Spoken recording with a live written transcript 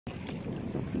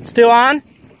Still on?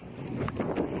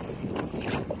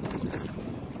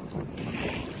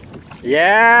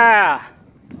 Yeah.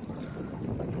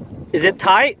 Is it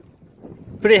tight?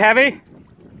 Pretty heavy? Yeah,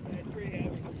 it's pretty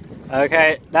heavy.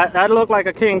 Okay, that looked like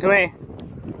a king to me.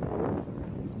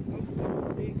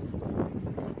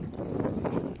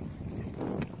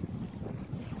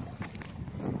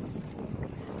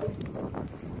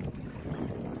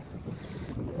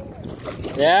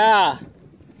 Yeah.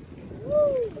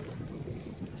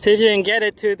 See if you can get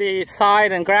it to the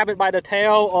side and grab it by the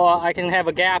tail, or I can have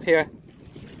a gap here.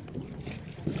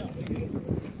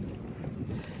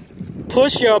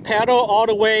 Push your paddle all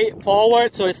the way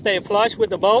forward so it stays flush with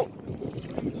the boat.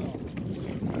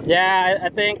 Yeah, I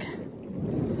think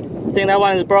that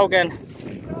one is broken.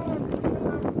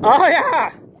 Oh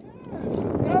yeah!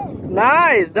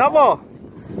 Nice, double.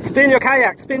 Spin your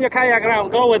kayak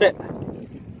around, go with it.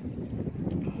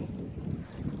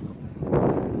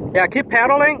 Yeah, keep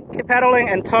paddling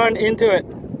and turn into it.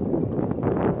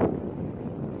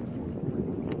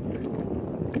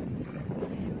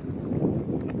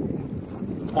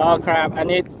 Oh crap, I'm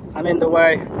in the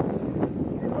way.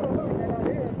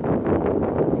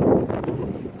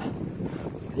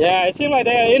 Yeah, it seems like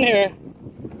they're in here.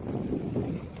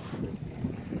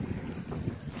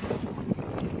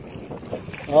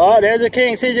 Oh, there's a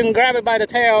king. See if you can grab it by the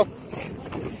tail.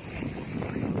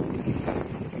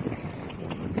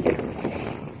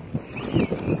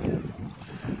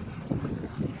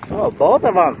 Oh, both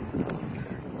of them.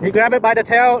 You grab it by the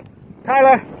tail,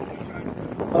 Tyler?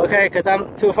 Okay, because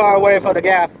I'm too far away for the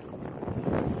gap.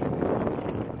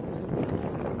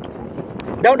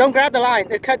 Don't grab the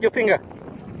line, it cut your finger.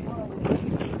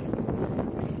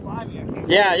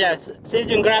 Yeah, yes. See if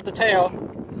you can grab the tail.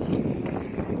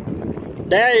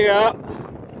 There you go.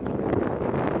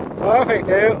 Perfect,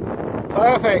 dude.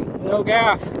 Perfect. No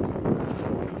gap.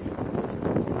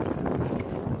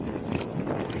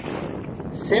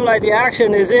 Seems like the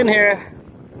action is in here.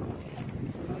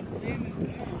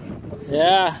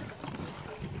 Yeah.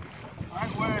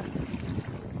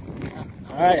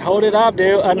 Alright, hold it up,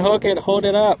 dude. Unhook it, hold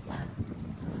it up.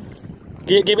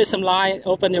 Give it some line.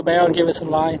 Open your belt and give it some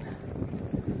line.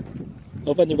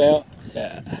 Open your belt.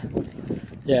 Yeah.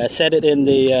 Yeah, set it in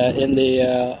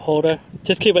the holder.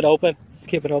 Just keep it open. Just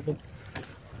keep it open.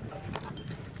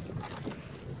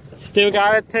 Still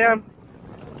got it, Tim?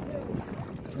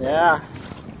 Yeah.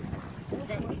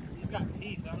 He's got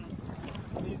teeth.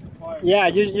 I'll use the pliers. Yeah,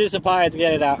 use the pliers to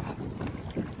get it out.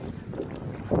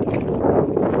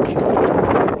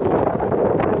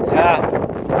 Yeah.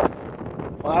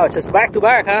 Wow, it's just back to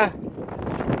back, huh?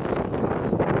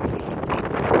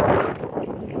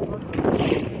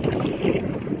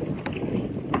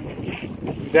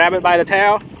 Grab it by the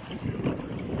tail.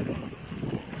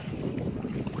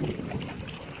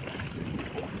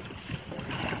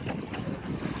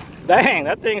 Dang,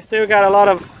 that thing still got a lot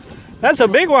of... That's a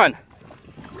big one.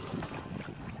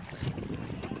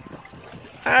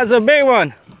 That's a big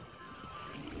one.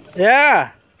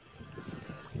 Yeah.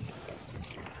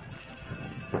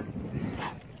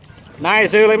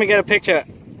 Nice, dude. Let me get a picture.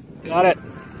 Got it.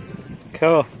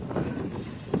 Cool.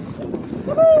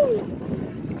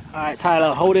 Alright,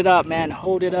 Tyler, hold it up, man.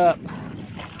 Hold it up.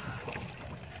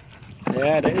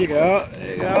 Yeah, there you go.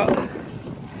 There you go.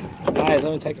 Nice,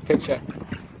 let me take a picture.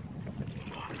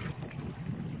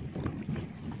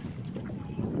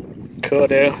 Cool,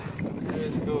 dude. That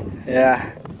is cool.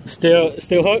 Yeah. Still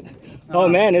hooked? Oh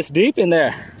man, it's deep in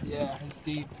there. Yeah, it's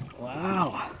deep.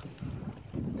 Wow.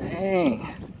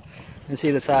 Dang. Let's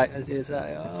see the side. Let's see the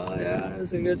side. Oh yeah,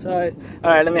 that's a good size.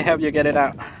 Alright, let me help you get it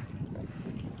out.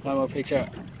 One more picture.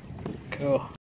 Cool.